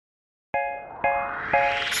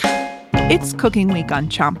It's cooking week on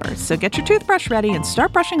Chompers, so get your toothbrush ready and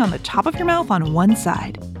start brushing on the top of your mouth on one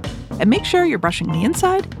side. And make sure you're brushing the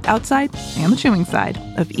inside, outside, and the chewing side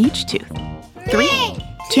of each tooth. 3,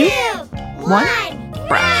 2, 1,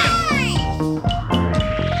 brush!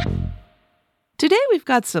 Today we've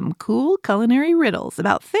got some cool culinary riddles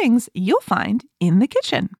about things you'll find in the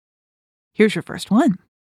kitchen. Here's your first one.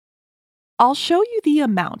 I'll show you the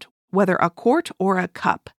amount, whether a quart or a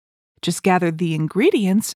cup. Just gather the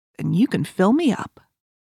ingredients and you can fill me up.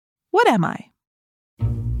 What am I?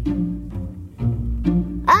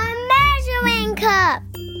 A measuring cup.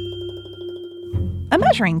 A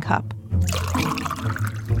measuring cup.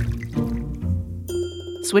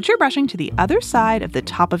 Switch your brushing to the other side of the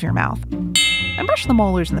top of your mouth. And brush the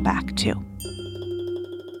molars in the back, too.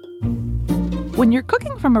 When you're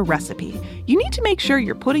cooking from a recipe, you need to make sure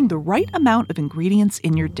you're putting the right amount of ingredients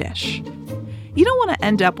in your dish. You don't want to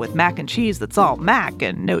end up with mac and cheese that's all mac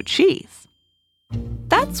and no cheese.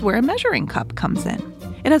 That's where a measuring cup comes in.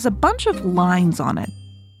 It has a bunch of lines on it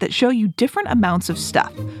that show you different amounts of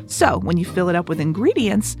stuff. So when you fill it up with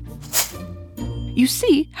ingredients, you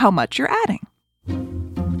see how much you're adding.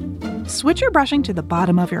 Switch your brushing to the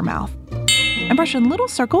bottom of your mouth and brush in little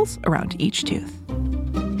circles around each tooth.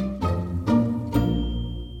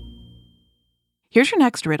 Here's your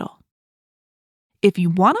next riddle. If you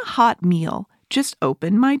want a hot meal, just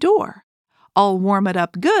open my door. I'll warm it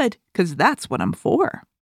up good, 'cause that's what I'm for.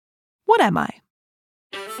 What am I?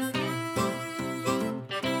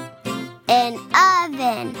 An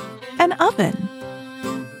oven. An oven.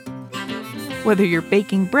 Whether you're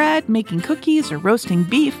baking bread, making cookies, or roasting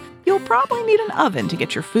beef, you'll probably need an oven to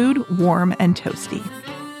get your food warm and toasty.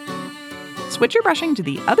 Switch your brushing to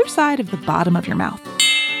the other side of the bottom of your mouth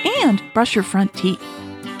and brush your front teeth.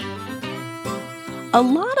 A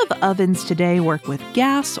lot of ovens today work with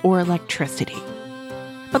gas or electricity.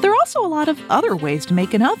 But there are also a lot of other ways to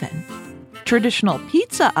make an oven. Traditional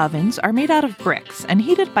pizza ovens are made out of bricks and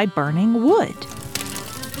heated by burning wood.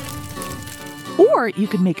 Or you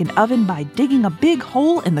could make an oven by digging a big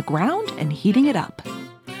hole in the ground and heating it up.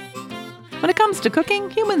 When it comes to cooking,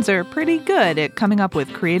 humans are pretty good at coming up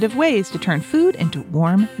with creative ways to turn food into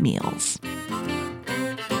warm meals.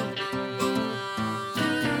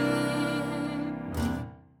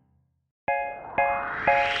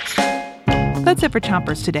 That's it for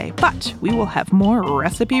Chompers today, but we will have more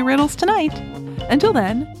recipe riddles tonight. Until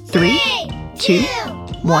then, 3, 2,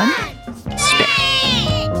 1, spit!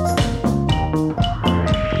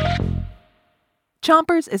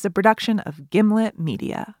 Chompers is a production of Gimlet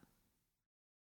Media.